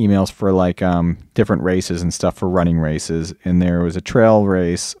get these emails for like different races and stuff for running races, and there was a trail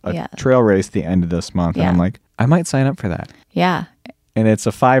race, trail race at the end of this month, and I'm like, I might sign up for that. Yeah. And it's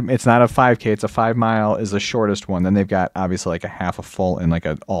not a 5K, it's a 5 mile is the shortest one. Then they've got obviously like a half a full and like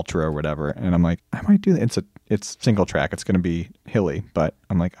an ultra or whatever. And I'm like, I might do that. It's single track. It's going to be hilly, but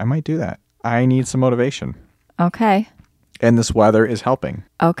I'm like, I might do that. I need some motivation. Okay. And this weather is helping.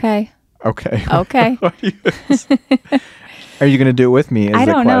 Okay. Okay. Okay. Are you going to do it with me? I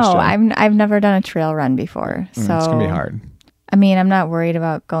don't know. I've never done a trail run before. So it's going to be hard. I mean, I'm not worried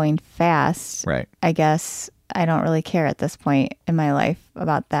about going fast. Right. I guess I don't really care at this point in my life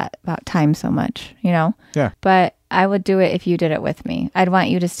about time so much, you know? Yeah. But I would do it if you did it with me. I'd want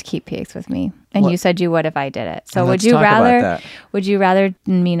you just to keep pace with me. And you said you would if I did it. So would you rather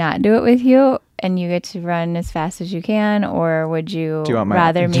me not do it with you and you get to run as fast as you can, or would you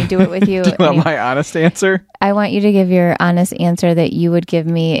rather me do it with you? Do you want my honest answer? I want you to give your honest answer that you would give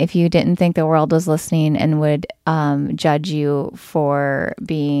me if you didn't think the world was listening and would judge you for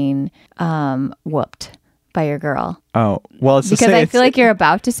being whooped by your girl. Oh, well, it's because I feel like you're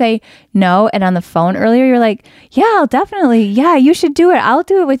about to say no, and on the phone earlier you're like, yeah, I'll definitely, yeah, you should do it. I'll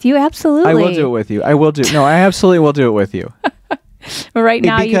do it with you. Absolutely. I will do it with you. I absolutely will do it with you. But right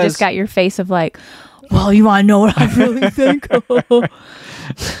now you just got your face of like, well, you want to know what I really think?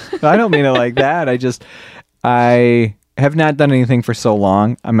 I don't mean it like that. I have not done anything for so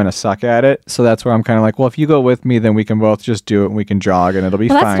long. I'm going to suck at it. So that's where I'm kind of like, well, if you go with me, then we can both just do it and we can jog and it'll be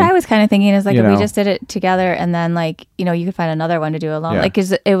fine. That's what I was kind of thinking is like, if we just did it together and then like, you know, you could find another one to do alone. Yeah. Like,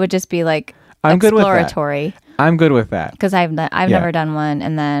 cause it would just be like exploratory. I'm good with that. Because I've never done one.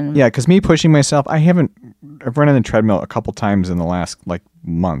 And then. Yeah. Cause me pushing myself, I've run on the treadmill a couple times in the last like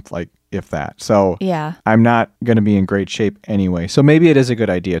month, like if that. So yeah, I'm not going to be in great shape anyway. So maybe it is a good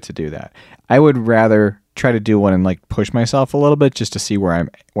idea to do that. I would rather try to do one and like push myself a little bit just to see where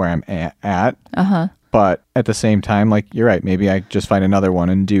I'm at. Uh-huh. But at the same time, like you're right, maybe I just find another one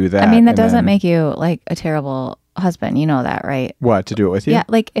and do that. I mean, that doesn't make you like a terrible husband. You know that, right? What, to do it with you? Yeah,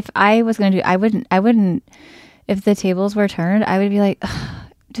 like if I was going to do, I wouldn't, if the tables were turned, I would be like,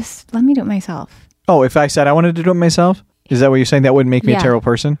 just let me do it myself. Oh, if I said I wanted to do it myself? Is that what you're saying? That wouldn't make me a terrible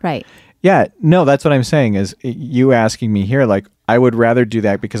person? Right. Yeah, no, that's what I'm saying is you asking me here, like, I would rather do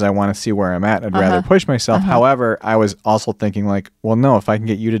that because I want to see where I'm at. I'd rather push myself. However, I was also thinking like, well, no, if I can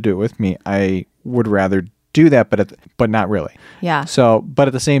get you to do it with me, I would rather do that, but not really. Yeah. So, but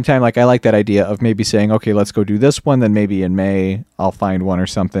at the same time, like I like that idea of maybe saying, okay, let's go do this one. Then maybe in May I'll find one or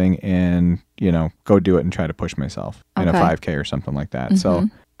something and, you know, go do it and try to push myself in a 5K or something like that. So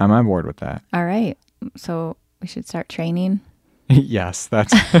I'm on board with that. All right. So we should start training. Yes,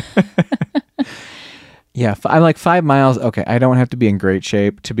 that's... Yeah, I'm like 5 miles. Okay, I don't have to be in great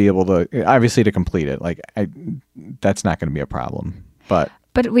shape to be able to, obviously to complete it. Like, that's not going to be a problem. But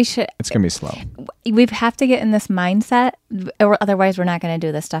we should... It's going to be slow. We have to get in this mindset, or otherwise we're not going to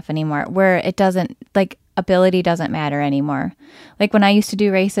do this stuff anymore, where it doesn't, like, ability doesn't matter anymore. Like, when I used to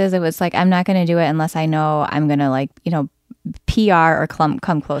do races, it was like, I'm not going to do it unless I know I'm going to, like, you know, PR or come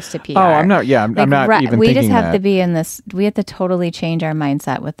close to PR. Oh, I'm not even thinking we just have to be in this, we have to totally change our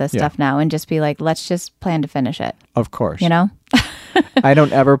mindset with this stuff now and just be like, let's just plan to finish it. Of course. You know? I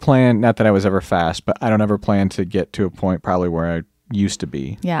don't ever plan, not that I was ever fast, but I don't ever plan to get to a point probably where I used to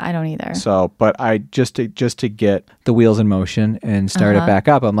be. Yeah, I don't either. So, but I just to get the wheels in motion and start it back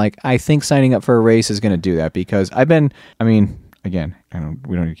up, I'm like, I think signing up for a race is going to do that because again, we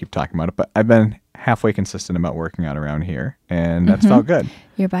don't need to keep talking about it, but I've been halfway consistent about working out around here, and that's felt good.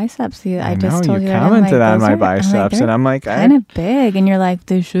 Your biceps, I just told you that. You commented on my biceps, and I'm like, kind of big, and you're like,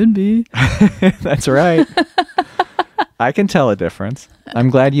 they should be. That's right. I can tell a difference. I'm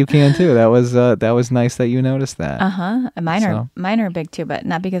glad you can too. That was nice that you noticed that. Mine are big too, but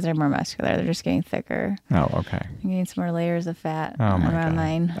not because they're more muscular. They're just getting thicker. Oh, okay. I'm getting some more layers of fat around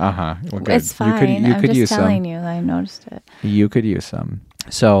mine. Well, it's fine. You could I'm use just telling you. I noticed it. You could use some.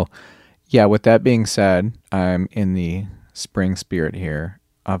 So, yeah. With that being said, I'm in the spring spirit here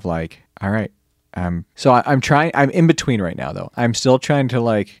of like, all right. So I'm trying. I'm in between right now, though. I'm still trying to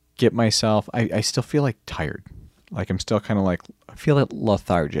like get myself. I still feel like tired. Like I'm still kind of like, I feel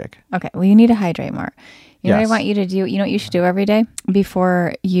lethargic. Okay. Well, you need to hydrate more. You know what I want you to do? You know what you should do every day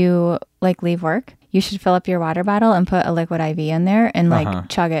before you like leave work? you should fill up your water bottle and put a liquid IV in there and like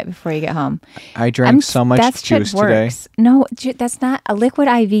chug it before you get home. I drank so much juice today. No, that's not a liquid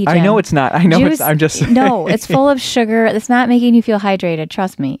IV, Jim. I know it's not. I know juice, I'm just saying. No, it's full of sugar. It's not making you feel hydrated.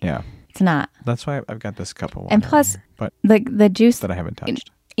 Trust me. Yeah. It's not. That's why I've got this cup of water. And plus, but the juice that I haven't touched.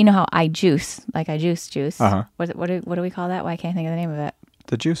 You know how I juice, like I juice. What do we call that? Why can't I think of the name of it?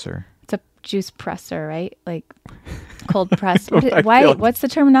 The juicer. It's a juice presser, right? Like cold pressed. What's the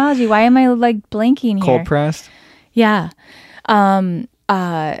terminology? Why am I like blanking here? Cold pressed? Yeah.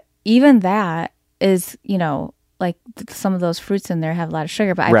 Even that is, like some of those fruits in there have a lot of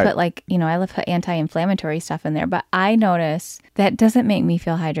sugar, but I put I put anti-inflammatory stuff in there. But I notice that doesn't make me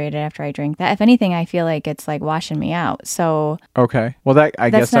feel hydrated after I drink that. If anything, I feel like it's like washing me out. So okay, well I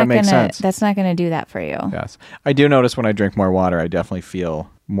guess that makes sense. That's not going to do that for you. Yes, I do notice when I drink more water, I definitely feel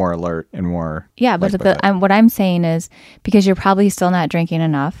more alert and more. Yeah, but what I'm saying is because you're probably still not drinking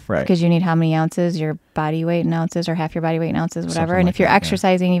enough, right? Because you need how many ounces? Your body weight in ounces or half your body weight in ounces, whatever. Something and if you're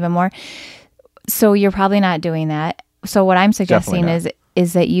exercising even more. So you're probably not doing that. So what I'm suggesting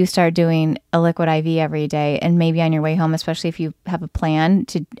is that you start doing a liquid IV every day and maybe on your way home, especially if you have a plan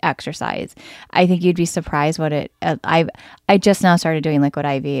to exercise. I think you'd be surprised what I just now started doing liquid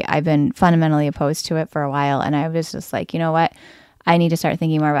IV. I've been fundamentally opposed to it for a while. And I was just like, you know what? I need to start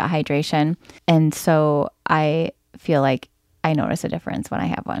thinking more about hydration. And so I feel like I notice a difference when I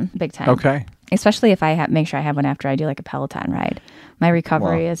have one big time. Okay. Especially if I make sure I have one after I do like a Peloton ride. My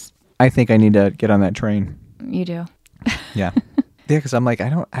recovery is... I think I need to get on that train. You do. Yeah. Yeah, because I'm like,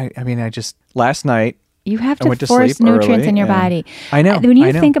 last night, you have to force nutrients in your body. I know. When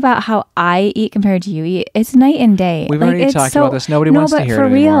you think about how I eat compared to you eat, it's night and day. We've already talked about this. Nobody wants to hear it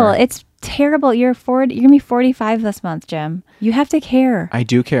anymore. No, but for real, it's terrible. You're going to be 45 this month, Jim. You have to care. I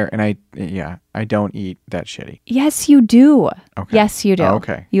do care. And I don't eat that shitty. Yes, you do. Okay. Yes, you do. Oh,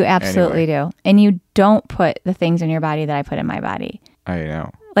 okay. You absolutely do. And you don't put the things in your body that I put in my body. I know.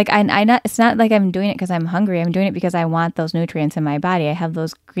 Like it's not like I'm doing it because I'm hungry. I'm doing it because I want those nutrients in my body. I have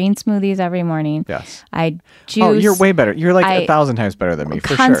those green smoothies every morning. Yes. I juice. Oh, you're way better. You're like 1,000 times better than me, for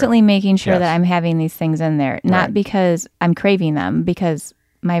sure. Constantly making sure that I'm having these things in there, not because I'm craving them, because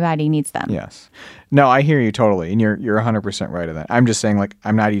my body needs them. Yes. No, I hear you totally, and you're 100% right in that. I'm just saying, like,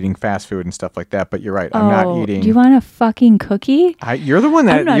 I'm not eating fast food and stuff like that. But you're right. I'm not eating. Do you want a fucking cookie? You're the one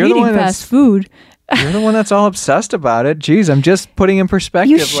that. I'm not you're eating the one fast food. You're the one that's all obsessed about it. Jeez, I'm just putting in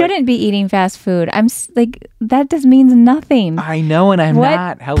perspective. You shouldn't be eating fast food. I'm like, that just means nothing. I know, and I'm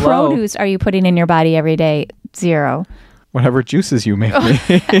not. Hello. What produce are you putting in your body every day? Zero. Whatever juices you make me.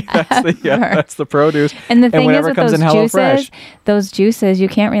 That's the produce. And the thing is with comes those juices, you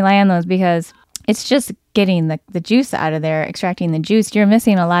can't rely on those because it's just getting the juice out of there, extracting the juice. You're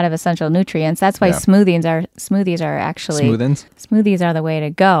missing a lot of essential nutrients. That's why smoothies are actually... Smoothies are the way to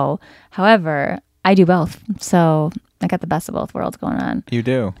go. However... I do both. So I got the best of both worlds going on. You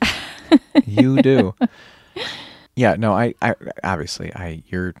do. You do. Yeah, no, I obviously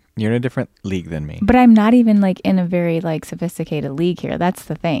you're in a different league than me. But I'm not even like in a very like sophisticated league here. That's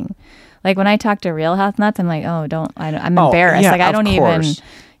the thing. Like when I talk to real health nuts, I'm like, I'm embarrassed. Like I don't even,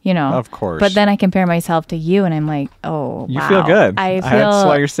 Of course. But then I compare myself to you and I'm like, oh, you feel good. That's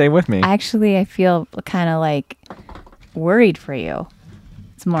why you're staying with me. Actually, I feel kind of like worried for you.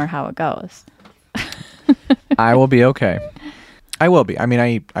 It's more how it goes. I will be okay. I will be. I mean,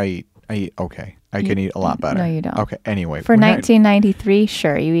 I eat okay. I can eat a lot better. No, you don't. Okay. Anyway, for 1993,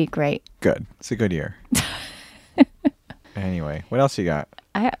 sure, you eat great. Good. It's a good year. Anyway, what else you got?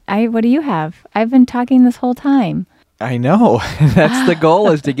 What do you have? I've been talking this whole time. I know. That's the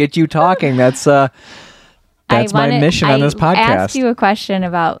goal, is to get you talking. That's my mission on this podcast. I asked you a question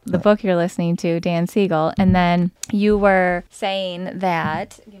about the book you're listening to, Dan Siegel, and then you were saying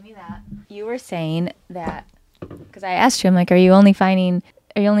that. Give me that. You were saying that because I asked you, I'm like, are you only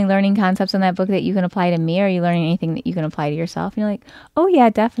learning concepts in that book that you can apply to me? Or are you learning anything that you can apply to yourself? And you're like, oh yeah,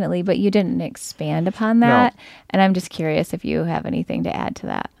 definitely, but you didn't expand upon that. No. And I'm just curious if you have anything to add to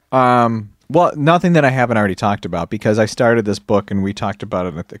that. Well, nothing that I haven't already talked about, because I started this book and we talked about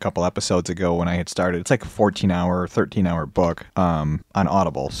it a couple episodes ago when I had started. It's like a 14-hour, 13-hour book on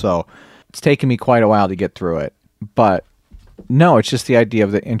Audible. So it's taken me quite a while to get through it. But no, it's just the idea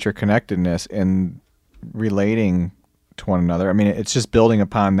of the interconnectedness and relating to one another. I mean, it's just building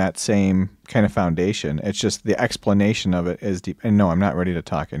upon that same kind of foundation. It's just the explanation of it is deep. And no, I'm not ready to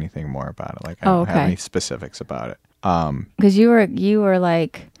talk anything more about it. Like I don't have any specifics about it. Because you were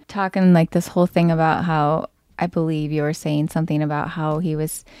like talking like this whole thing about how, I believe you were saying something about how he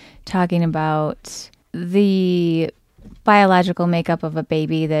was talking about the biological makeup of a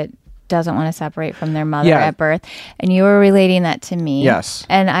baby that doesn't want to separate from their mother Yeah. at birth. And you were relating that to me. Yes.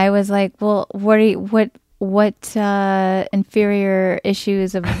 And I was like, well, what inferior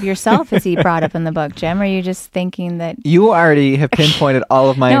issues of yourself has he brought up in the book, Jim? Are you just thinking that You already have pinpointed all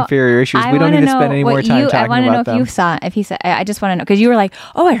of my inferior issues. We don't need to spend any more time talking about them. I want to know if you saw, if he said, I just want to know, because you were like,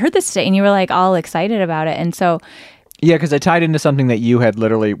 oh, I heard this today, and you were like all excited about it. And so, Yeah, because I tied into something that you had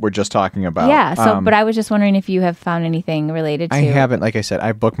literally were just talking about. yeah. So, but I was just wondering if you have found anything related to. I haven't. Like I said,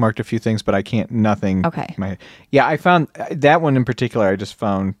 I bookmarked a few things, but I can't. Nothing. Okay. Yeah, I found that one in particular. I just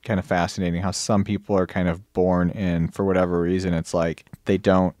found kind of fascinating how some people are kind of born in, for whatever reason, it's like they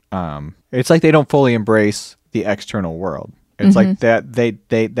don't. It's like they don't fully embrace the external world. It's like that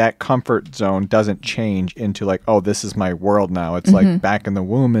that comfort zone doesn't change into like, oh, this is my world now. It's like back in the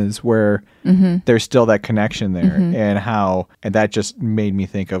womb is where there's still that connection there, and that just made me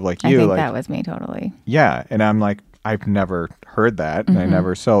think of like you. I think like, that was me totally. Yeah, and I'm like, I've never heard that, and I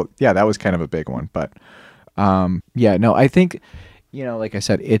never. So yeah, that was kind of a big one. But yeah, no, I think like I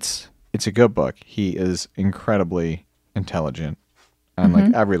said, it's a good book. He is incredibly intelligent on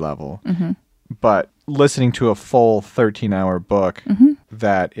like every level. But listening to a full 13-hour book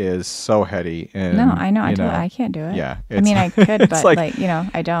that is so heady and No, I know. I can't do it. Yeah, I mean, I could, but like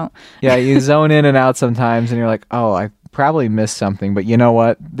I don't. Yeah, you zone in and out sometimes, and you're like, oh, I probably missed something. But you know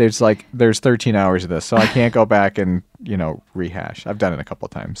what? There's 13 hours of this, so I can't go back and rehash. I've done it a couple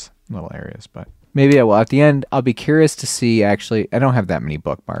of times in little areas, but maybe I will. At the end, I'll be curious to see. Actually, I don't have that many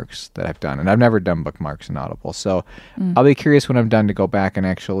bookmarks that I've done, and I've never done bookmarks in Audible. So I'll be curious when I'm done to go back and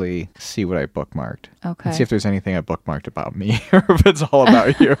actually see what I bookmarked. Okay. And see if there's anything I bookmarked about me, or if it's all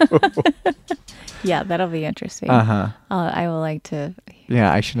about you. Yeah, that'll be interesting. I will like to.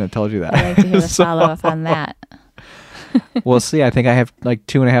 Yeah, I shouldn't have told you that. I'd like to hear the follow-up on that. We'll see. I think I have like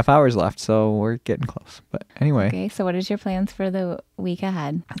 2.5 hours left, so we're getting close. But anyway. Okay, so what is your plans for the week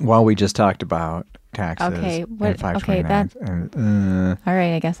ahead? Well, we just talked about taxes. Okay, and 529. All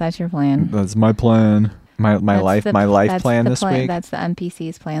right, I guess that's your plan. That's my plan. My life plan this week. That's the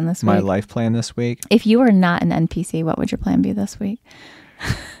NPC's plan this week. My life plan this week. If you were not an NPC, what would your plan be this week?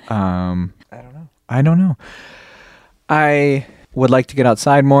 I don't know. I would like to get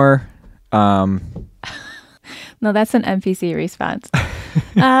outside more. No, that's an NPC response.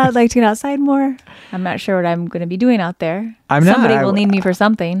 I'd like to get outside more. I'm not sure what I'm going to be doing out there. Somebody will need me for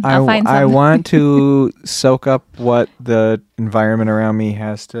something. I'll find something. I want to soak up what the environment around me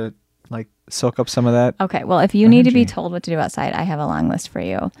has to soak up some of that. Okay, well, if you need to be told what to do outside, I have a long list for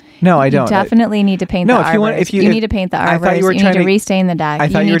you. No, I don't. You definitely need to paint the arbors. You need to paint the arbors. You need to restain the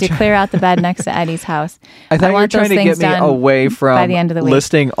deck. You need to clear out the bed next to Eddie's house. I thought you were trying to get me away from by the end of the week.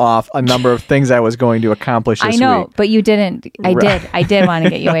 Listing off a number of things I was going to accomplish this week. I know, but you didn't. I did want to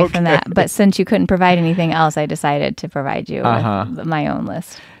get you away from that. But since you couldn't provide anything else, I decided to provide you with my own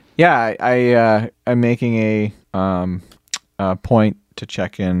list. Yeah, I'm making a point to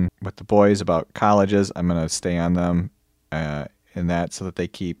check in with the boys about colleges. I'm going to stay on them in that so that they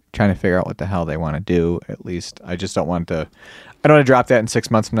keep trying to figure out what the hell they want to do. At least I just don't want to drop that in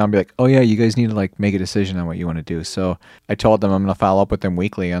 6 months from now and be like, oh yeah, you guys need to make a decision on what you want to do. So I told them I'm going to follow up with them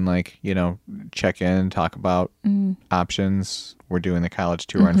weekly and check in, talk about options. We're doing the college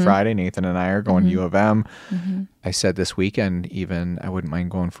tour on Friday. Nathan and I are going to U of M. I said this weekend even I wouldn't mind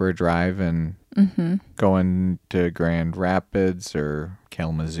going for a drive and going to Grand Rapids or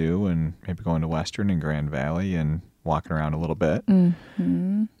Kalamazoo and maybe going to Western and Grand Valley and walking around a little bit.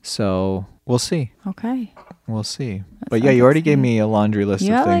 So we'll see. Okay. We'll see. But yeah, you already gave me a laundry list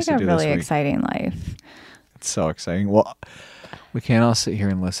of things to do this week. You have a really exciting life. It's so exciting. Well, we can't all sit here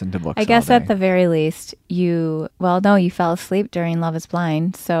and listen to books I guess all day. at the very least, you fell asleep during Love is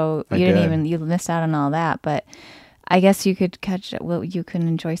Blind, so you missed out on all that, but I guess you could you can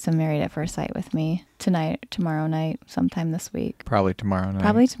enjoy some Married at First Sight with me tomorrow night, sometime this week. Probably tomorrow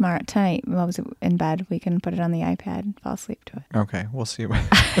night. Tonight. While I was in bed, we can put it on the iPad and fall asleep to it. Okay, we'll see.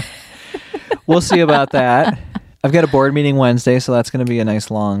 We'll see about that. I've got a board meeting Wednesday, so that's going to be a nice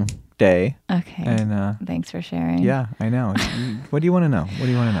long day. Okay. And thanks for sharing. Yeah, I know. What do you want to know?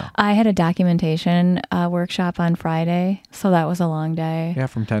 I had a documentation workshop on Friday, so that was a long day. Yeah,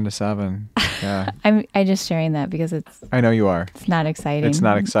 from 10 to 7. Yeah. I'm just sharing that because I know you are. It's not exciting. It's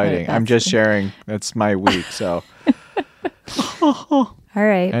not exciting. I'm just sharing. That's my week, so. All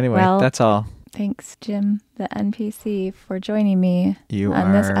right. Anyway, that's all. Thanks, Jim, the NPC, for joining me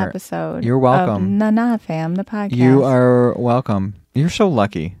on this episode. You're welcome. Of Na Fam, the podcast. You are welcome. You're so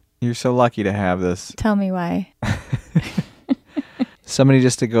lucky. You're so lucky to have this. Tell me why. somebody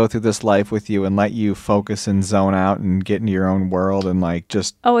just to go through this life with you and let you focus and zone out and get into your own world and like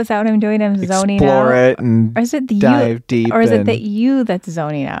just Oh, is that what I'm doing? I'm zoning out. explore it and or is it dive deep. Or is it that you that's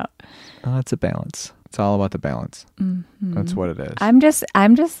zoning out? Oh, it's a balance. It's all about the balance. Mm-hmm. That's what it is. I'm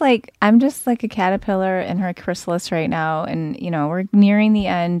just like a caterpillar in her chrysalis right now, and we're nearing the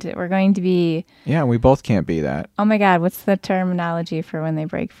end. We're going to be. Yeah, we both can't be that. Oh my God, what's the terminology for when they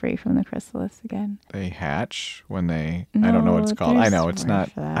break free from the chrysalis again? They hatch when they. No, I don't know what it's called. I know it's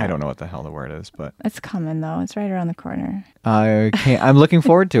not. for that. I don't know what the hell the word is, but It's coming though. It's right around the corner. I can't. I'm looking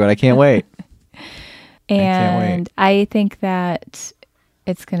forward to it. I can't wait. And I think that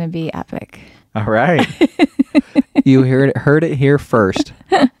it's going to be epic. All right. You heard it here first.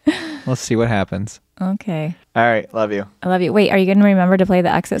 Let's see what happens. Okay. All right. Love you. I love you. Wait, are you going to remember to play the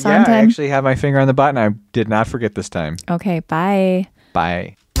exit song Yeah, I time? actually have my finger on the button. I did not forget this time. Okay. Bye.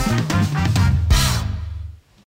 Bye.